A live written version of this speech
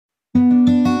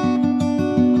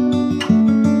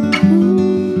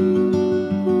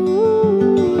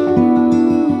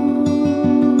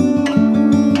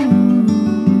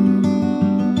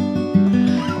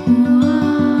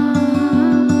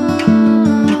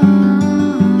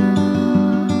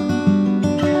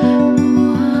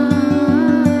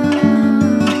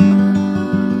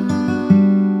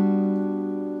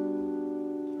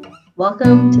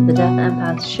Welcome to the Death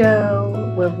Empath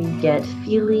Show, where we get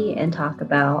feely and talk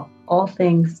about all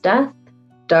things death,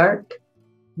 dark,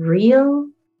 real,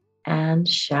 and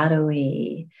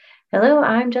shadowy. Hello,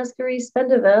 I'm Jessica Reese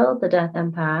Spendeville, the Death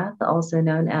Empath, also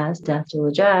known as Death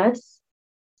Doula Jess.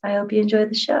 I hope you enjoy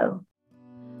the show.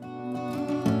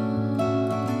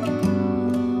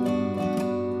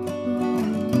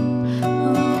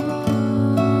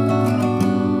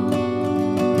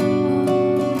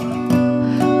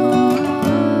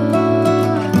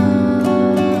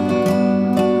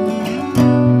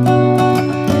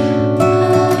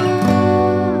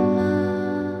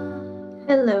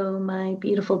 Hello, my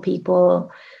beautiful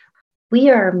people. We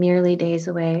are merely days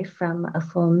away from a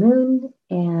full moon,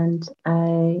 and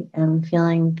I am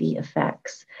feeling the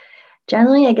effects.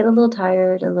 Generally, I get a little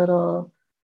tired, a little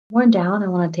worn down. I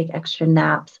want to take extra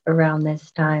naps around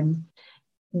this time.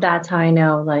 That's how I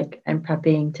know I'm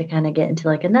prepping to kind of get into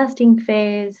a nesting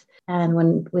phase. And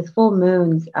when with full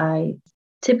moons, I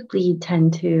typically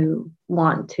tend to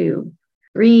want to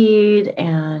read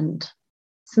and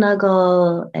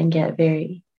snuggle and get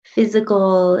very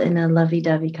physical in a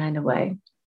lovey-dovey kind of way.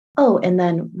 Oh, and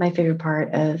then my favorite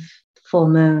part of full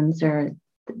moons or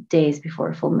the days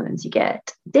before full moons, you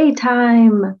get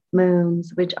daytime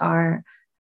moons, which are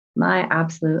my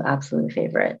absolute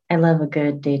favorite. I love a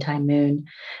good daytime moon.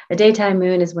 A daytime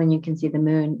moon is when you can see the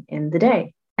moon in the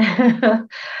day. And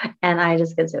I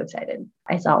just get so excited.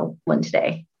 I saw one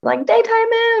today, daytime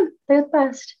moon, they're the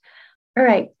best. All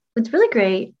right, what's really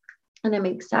great, and I'm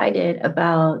excited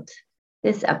about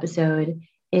this episode,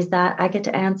 is that I get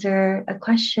to answer a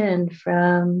question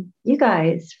from you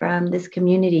guys, from this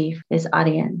community, this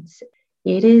audience.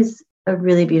 It is a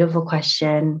really beautiful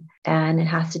question, and it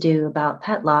has to do about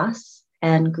pet loss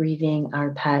and grieving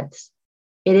our pets.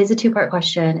 It is a two-part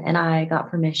question, and I got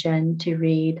permission to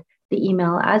read the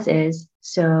email as is,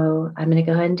 so I'm going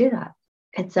to go ahead and do that.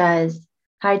 It says,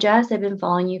 "Hi, Jess. I've been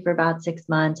following you for about 6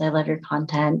 months. I love your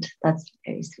content." That's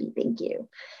very sweet. Thank you.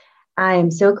 "I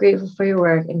am so grateful for your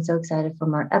work and so excited for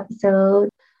more episodes.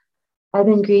 I've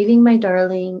been grieving my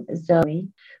darling Zoe,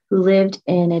 who lived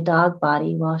in a dog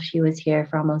body while she was here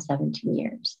for almost 17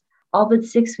 years. All but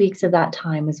 6 weeks of that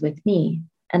time was with me,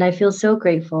 and I feel so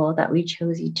grateful that we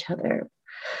chose each other.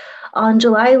 On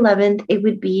July 11th, it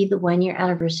would be the 1-year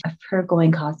anniversary of her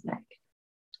going cosmic.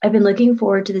 I've been looking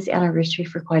forward to this anniversary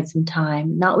for quite some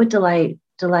time, not with delighted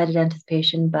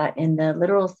anticipation, but in the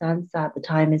literal sense that the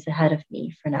time is ahead of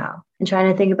me for now, and trying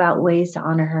to think about ways to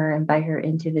honor her, invite her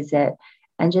in to visit,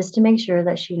 and just to make sure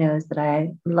that she knows that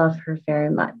I love her very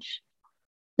much.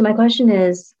 So my question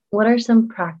is, what are some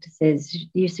practices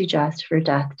you suggest for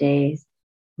death days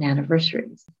and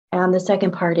anniversaries?" And the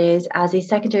second part is, as a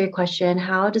secondary question,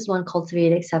 how does one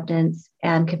cultivate acceptance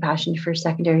and compassion for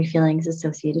secondary feelings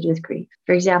associated with grief?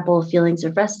 For example, feelings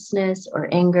of restlessness or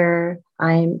anger.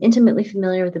 I'm intimately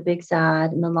familiar with the big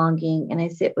sad and the longing, and I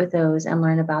sit with those and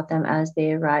learn about them as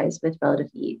they arise with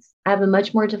relative ease. I have a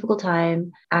much more difficult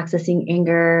time accessing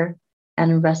anger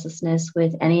and restlessness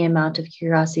with any amount of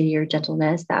curiosity or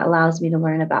gentleness that allows me to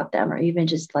learn about them, or even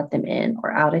just let them in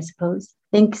or out, I suppose.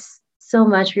 Thanks so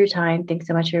much for your time. Thanks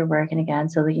so much for your work. And again,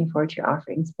 so looking forward to your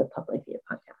offerings to the public via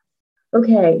podcast.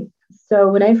 Okay, so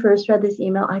when I first read this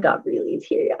email, I got really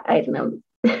teary-eyed, and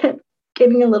I'm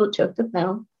getting a little choked up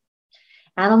now.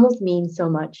 Animals mean so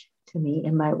much to me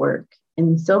in my work,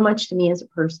 and so much to me as a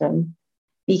person,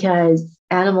 because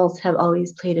animals have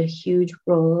always played a huge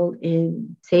role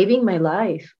in saving my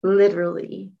life,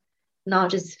 literally, not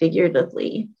just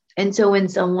figuratively. And so when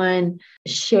someone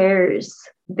shares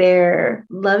their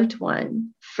loved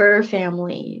one, fur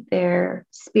family, their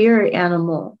spirit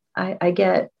animal, I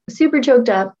get super choked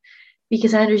up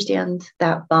because I understand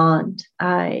that bond.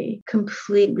 I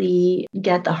completely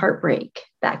get the heartbreak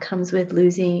that comes with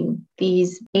losing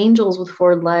these angels with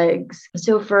 4 legs.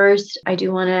 So first, I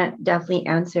do want to definitely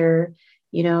answer,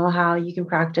 how you can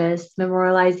practice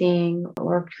memorializing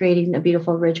or creating a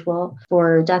beautiful ritual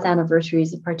for death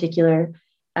anniversaries in particular.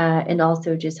 And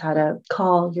also just how to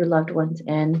call your loved ones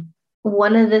in.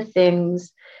 One of the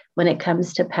things when it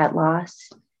comes to pet loss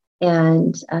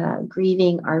and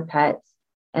grieving our pets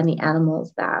and the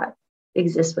animals that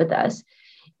exist with us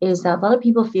is that a lot of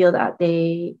people feel that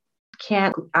they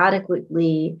can't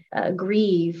adequately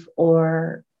grieve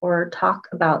or talk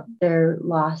about their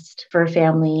lost fur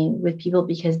family with people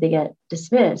because they get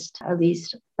dismissed. At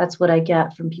least that's what I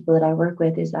get from people that I work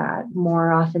with, is that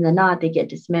more often than not, they get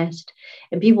dismissed.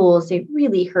 And people will say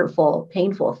really hurtful,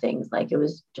 painful things like, "It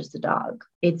was just a dog.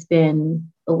 It's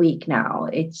been a week now.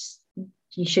 It's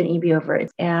you shouldn't be over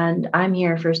it. And I'm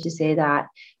here first to say that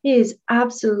it is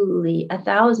absolutely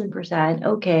 1,000%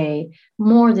 okay,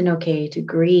 more than okay to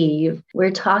grieve.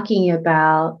 We're talking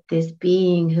about this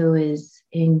being who is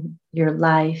in your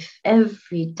life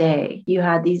every day. You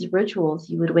had these rituals.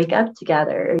 You would wake up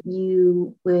together.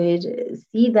 You would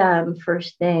see them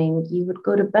first thing. You would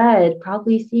go to bed,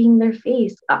 probably seeing their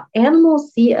face.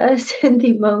 Animals see us in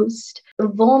the most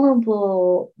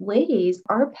vulnerable ways.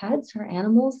 Our pets, our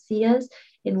animals see us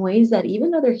in ways that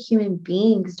even other human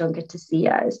beings don't get to see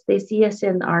us. They see us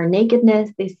in our nakedness,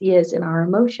 they see us in our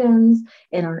emotions,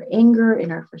 in our anger,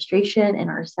 in our frustration, in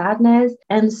our sadness.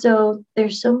 And so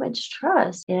there's so much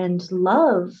trust and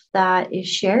love that is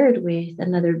shared with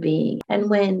another being. And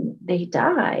when they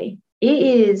die, it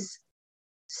is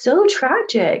so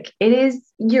tragic. It is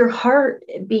your heart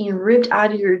being ripped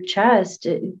out of your chest.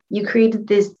 You created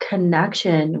this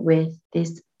connection with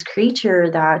this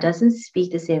creature that doesn't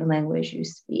speak the same language you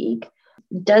speak,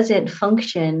 doesn't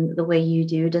function the way you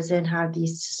do, doesn't have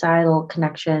these societal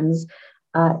connections,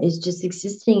 is just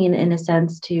existing in a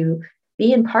sense to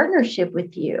be in partnership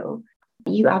with you.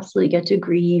 You absolutely get to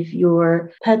grieve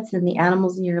your pets and the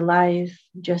animals in your life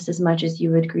just as much as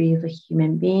you would grieve a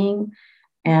human being,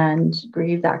 and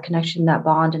grieve that connection, that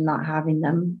bond, and not having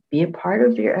them be a part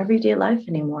of your everyday life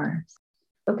anymore.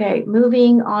 Okay,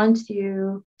 moving on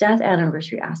to death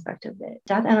anniversary aspect of it.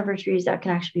 Death anniversaries, that can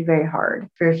actually be very hard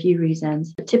for a few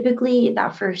reasons. Typically,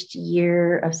 that first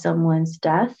year of someone's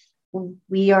death,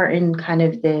 we are in kind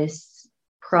of this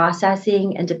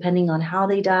processing, and depending on how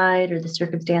they died or the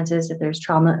circumstances, if there's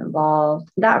trauma involved,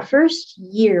 that first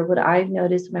year, what I've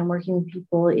noticed when I'm working with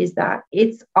people is that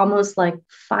it's almost like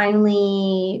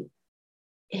finally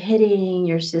hitting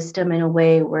your system in a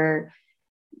way where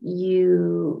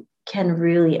you can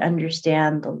really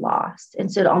understand the loss.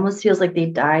 And so it almost feels like they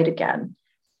died again.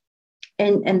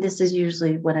 And this is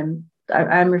usually what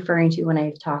I'm referring to when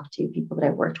I've talked to people that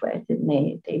I've worked with, and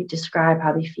they describe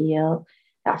how they feel.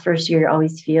 That first year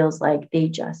always feels like they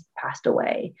just passed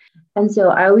away. And so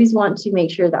I always want to make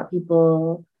sure that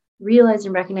people realize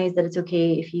and recognize that it's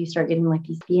okay if you start getting like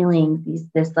these feelings,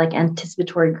 this like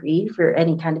anticipatory grief or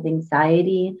any kind of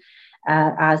anxiety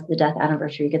as the death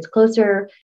anniversary gets closer.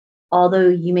 Although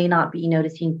you may not be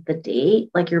noticing the date,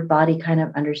 like your body kind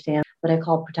of understands what I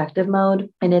call protective mode,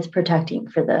 and it's protecting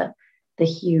for the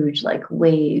huge like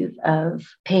wave of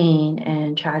pain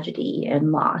and tragedy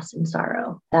and loss and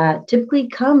sorrow that typically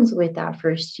comes with that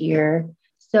first year.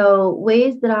 So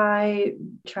ways that I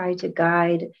try to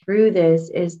guide through this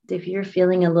is, if you're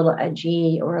feeling a little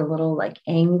edgy or a little like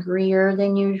angrier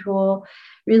than usual,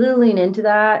 really lean into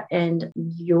that, and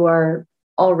you're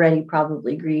already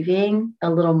probably grieving a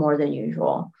little more than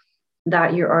usual,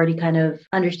 that you're already kind of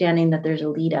understanding that there's a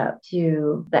lead up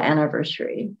to the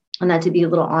anniversary, and that to be a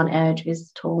little on edge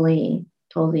is totally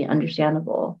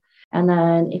understandable. And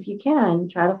then if you can,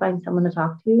 try to find someone to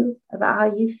talk to about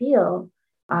how you feel.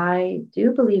 I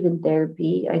do believe in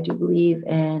therapy. I do believe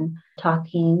in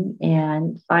talking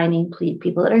and finding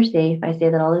people that are safe. I say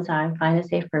that all the time. Find a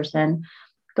safe person.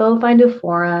 Go find a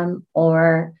forum,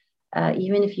 or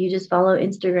even if you just follow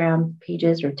Instagram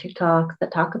pages or TikToks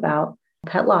that talk about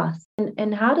pet loss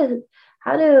and how to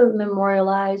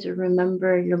memorialize or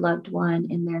remember your loved one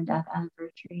in their death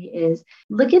anniversary, is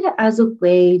look at it as a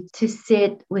way to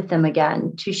sit with them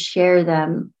again, to share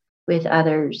them with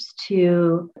others,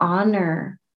 to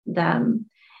honor them,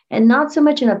 and not so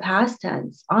much in a past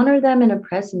tense. Honor them in a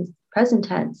present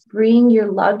tense. Bring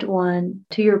your loved one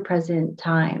to your present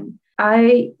time.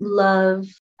 I love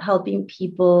helping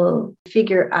people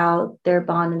figure out their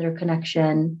bond and their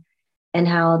connection, and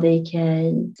how they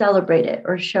can celebrate it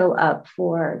or show up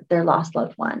for their lost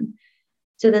loved one,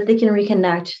 so that they can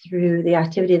reconnect through the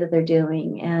activity that they're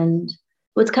doing. And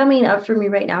what's coming up for me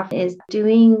right now is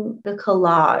doing the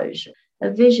collage, a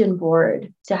vision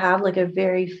board, to have like a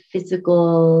very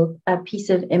physical piece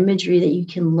of imagery that you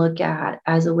can look at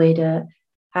as a way to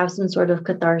have some sort of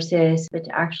catharsis, but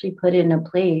to actually put it in a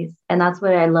place. And that's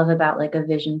what I love about like a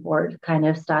vision board kind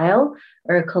of style,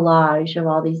 or a collage of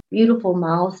all these beautiful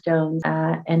milestones,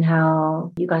 and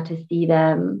how you got to see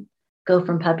them go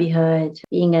from puppyhood to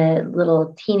being a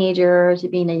little teenager to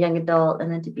being a young adult,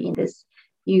 and then to being this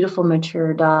beautiful,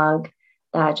 mature dog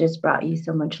that just brought you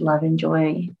so much love and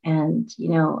joy. And,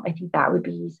 I think that would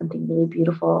be something really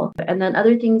beautiful. And then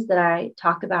other things that I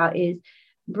talk about is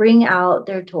bring out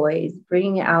their toys,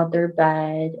 bring out their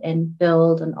bed, and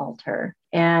build an altar.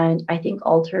 And I think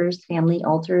family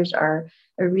altars, are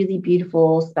a really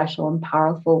beautiful, special, and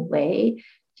powerful way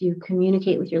to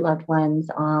communicate with your loved ones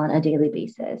on a daily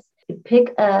basis.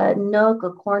 Pick a nook,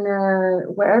 a corner,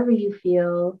 wherever you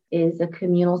feel is a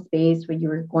communal space where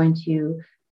you are going to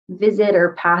visit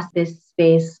or pass this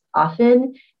space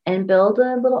often, and build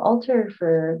a little altar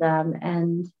for them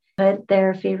and put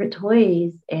their favorite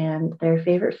toys and their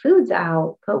favorite foods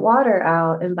out, put water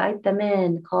out, invite them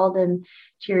in, call them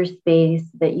to your space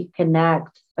so that you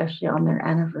connect, especially on their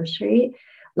anniversary.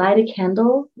 Light a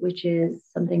candle, which is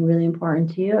something really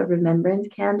important to you, a remembrance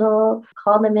candle.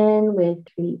 Call them in with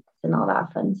treats and all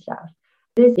that fun stuff.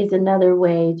 This is another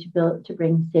way to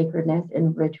bring sacredness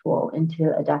and ritual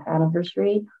into a death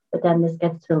anniversary, but then this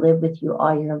gets to live with you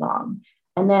all year long.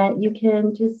 And then you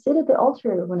can just sit at the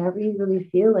altar whenever you really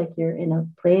feel like you're in a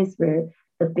place where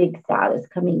the big sad is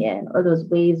coming in, or those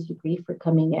waves of grief are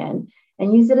coming in,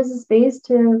 and use it as a space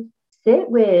to sit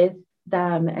with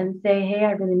them and say, hey,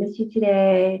 I really miss you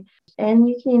today. And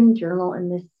you can journal in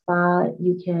this spot.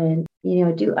 You can,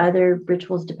 do other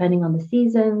rituals depending on the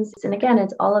seasons. And again,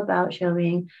 it's all about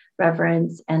showing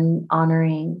reverence and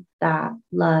honoring that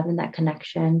love and that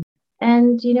connection.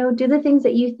 And, do the things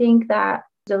that you think that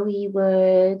Zoe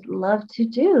would love to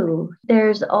do.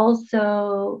 There's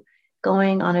also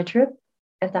going on a trip,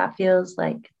 if that feels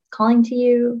like calling to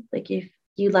you. Like if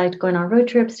you liked going on road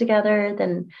trips together,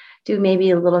 then do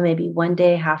maybe 1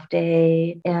 day, half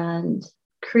day, and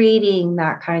creating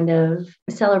that kind of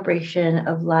celebration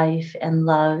of life and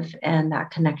love and that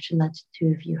connection that the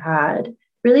two of you had.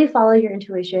 Really follow your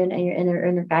intuition and your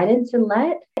inner guidance, and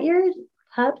let your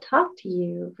pup talk to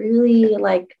you. Really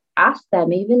ask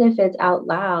them, even if it's out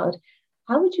loud,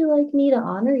 how would you like me to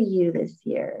honor you this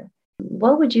year?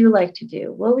 What would you like to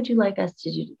do? What would you like us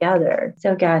to do together?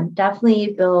 So again,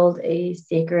 definitely build a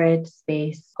sacred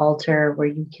space altar where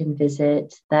you can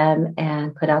visit them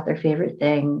and put out their favorite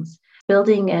things.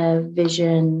 Building a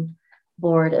vision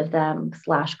board of them /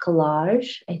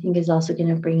 collage, I think, is also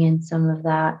going to bring in some of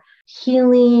that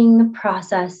healing,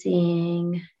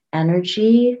 processing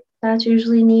energy that's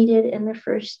usually needed in the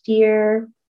first year.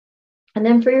 And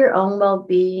then for your own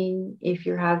well-being, if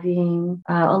you're having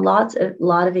a lot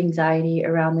of anxiety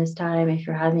around this time, if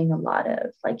you're having a lot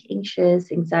of anxious,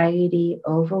 anxiety,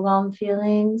 overwhelmed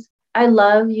feelings, I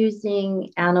love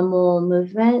using animal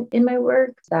movement in my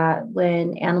work. That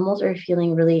when animals are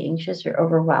feeling really anxious or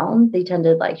overwhelmed, they tend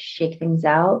to shake things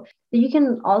out. So you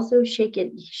can also shake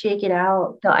it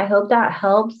out. So I hope that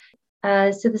helps.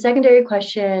 So the secondary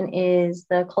question is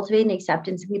the cultivating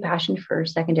acceptance and compassion for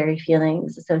secondary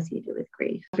feelings associated with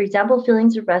grief. For example,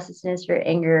 feelings of restlessness or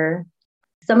anger.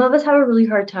 Some of us have a really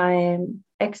hard time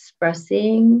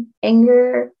expressing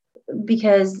anger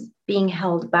because being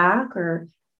held back or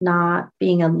not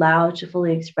being allowed to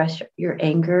fully express your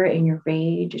anger and your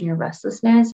rage and your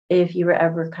restlessness. If you were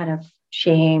ever kind of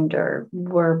shamed or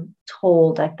were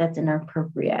told that's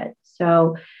inappropriate.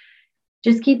 So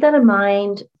just keep that in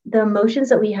mind. The emotions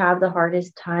that we have the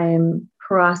hardest time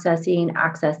processing,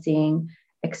 accessing,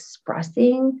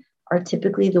 expressing are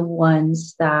typically the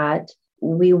ones that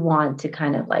we want to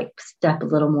kind of step a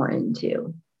little more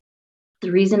into.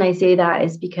 The reason I say that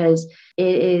is because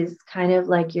it is kind of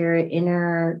your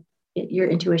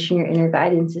intuition, your inner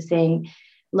guidance is saying,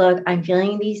 look, I'm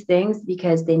feeling these things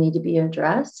because they need to be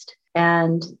addressed,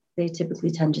 and they typically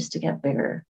tend just to get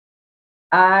bigger.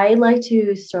 I like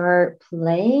to start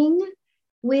playing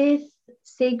with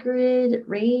sacred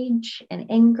rage and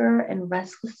anger and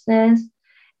restlessness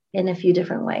in a few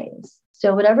different ways.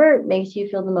 So whatever makes you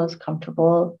feel the most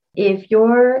comfortable. If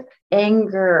your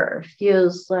anger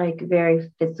feels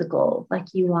very physical,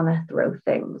 you want to throw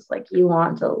things, you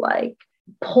want to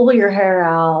pull your hair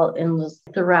out and just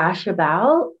thrash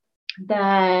about,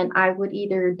 then I would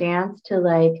either dance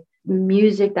to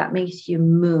music that makes you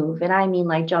move. And I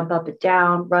mean jump up and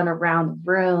down, run around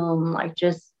the room,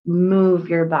 just move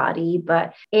your body,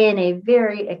 but in a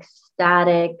very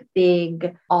ecstatic,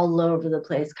 big, all over the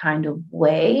place kind of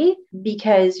way,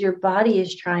 because your body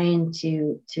is trying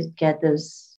to get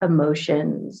those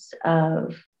emotions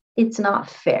of it's not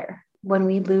fair. When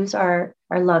we lose our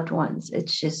loved ones,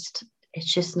 it's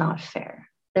just not fair.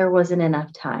 There wasn't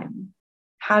enough time.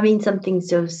 Having something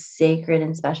so sacred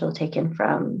and special taken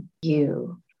from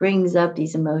you brings up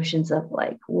these emotions of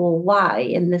well, why?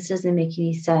 And this doesn't make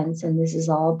any sense. And this is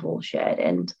all bullshit.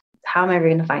 And how am I ever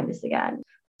going to find this again?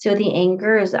 So the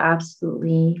anger is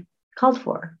absolutely called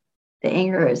for. The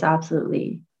anger is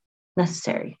absolutely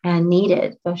necessary and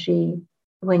needed, especially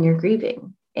when you're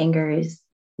grieving. Anger is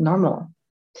normal.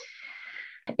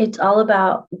 It's all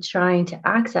about trying to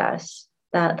access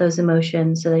those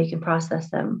emotions so that you can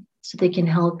process them, so they can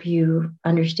help you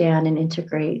understand and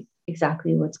integrate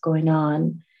exactly what's going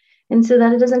on, and so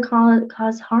that it doesn't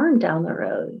cause harm down the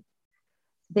road.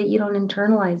 that you don't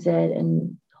internalize it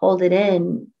and hold it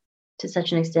in to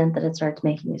such an extent that it starts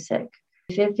making you sick.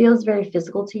 If it feels very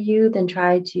physical to you, then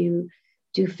try to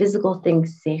do physical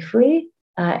things safely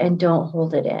and don't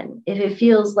hold it in. If it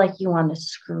feels like you want to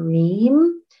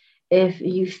scream, if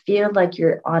you feel like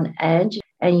you're on edge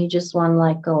and you just want to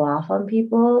like go off on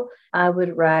people, I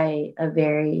would write a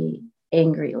very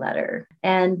angry letter.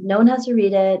 And no one has to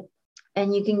read it.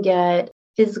 And you can get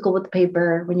physical with the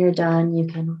paper when you're done. You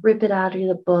can rip it out of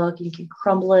the book. You can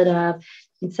crumble it up.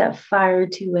 You can set fire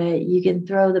to it. You can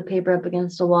throw the paper up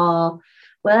against a wall.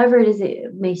 Whatever it is,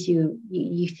 it makes you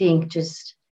think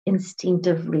just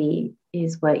instinctively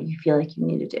is what you feel like you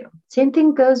need to do. Same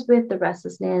thing goes with the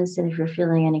restlessness. And if you're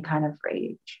feeling any kind of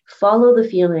rage, follow the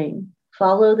feeling.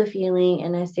 Follow the feeling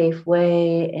in a safe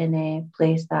way, in a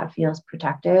place that feels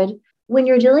protected. When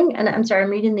you're dealing, and I'm sorry, I'm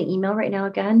reading the email right now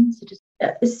again.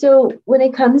 So when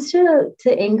it comes to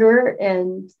anger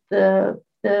and the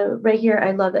right here,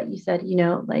 I love that you said,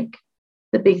 like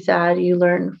the big sad you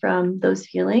learn from those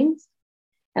feelings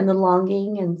and the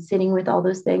longing and sitting with all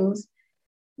those things.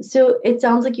 So it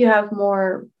sounds like you have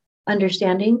more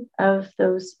understanding of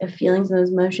those feelings and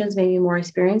those emotions, maybe more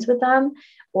experience with them,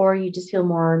 or you just feel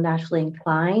more naturally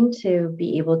inclined to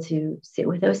be able to sit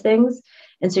with those things.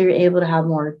 And so you're able to have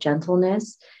more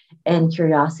gentleness and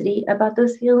curiosity about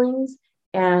those feelings.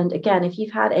 And again, if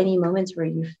you've had any moments where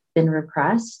you've been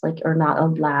repressed, like, or not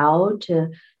allowed to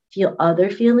feel other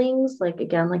feelings, like,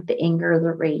 again, like the anger,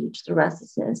 the rage, the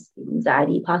restlessness, the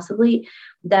anxiety, possibly,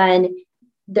 then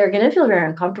they're going to feel very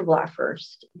uncomfortable at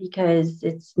first because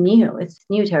it's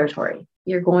new territory.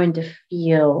 You're going to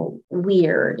feel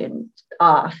weird and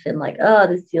off and like, oh,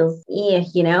 this feels,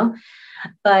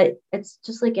 but it's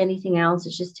just like anything else.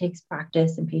 It just takes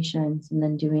practice and patience and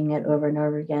then doing it over and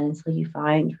over again until you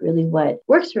find really what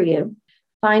works for you,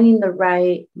 finding the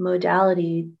right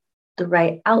modality, the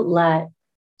right outlet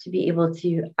to be able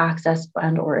to access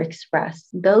and or express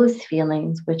those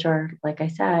feelings, which are, like I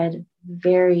said,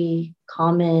 very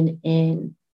common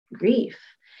in grief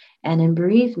and in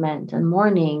bereavement and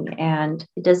mourning. And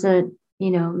it doesn't,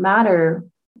 matter.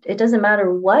 It doesn't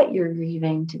matter what you're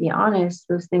grieving, to be honest.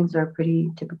 Those things are pretty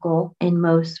typical in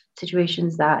most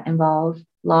situations that involve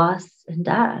loss and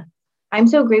death. I'm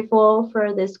so grateful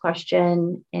for this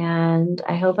question, and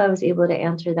I hope I was able to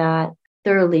answer that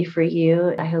thoroughly for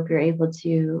you. I hope you're able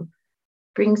to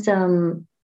bring some,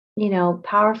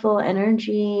 powerful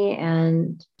energy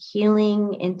and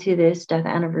healing into this death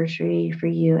anniversary for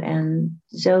you and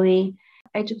Zoe.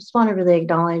 I just want to really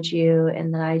acknowledge you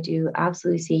and that I do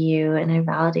absolutely see you and I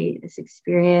validate this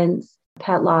experience.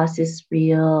 Pet loss is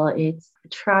real. It's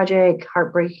tragic,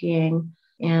 heartbreaking,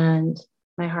 and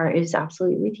my heart is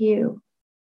absolutely with you.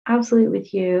 Absolutely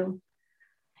with you.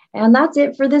 And that's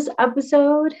it for this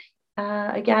episode.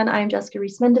 Again, I'm Jessica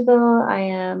Reese Mendeville. I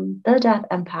am the Death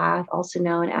Empath, also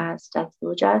known as Death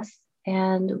Little Jess,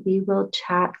 and we will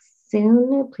chat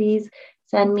soon. Please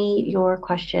send me your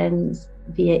questions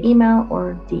via email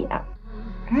or DM.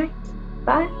 All right,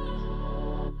 bye.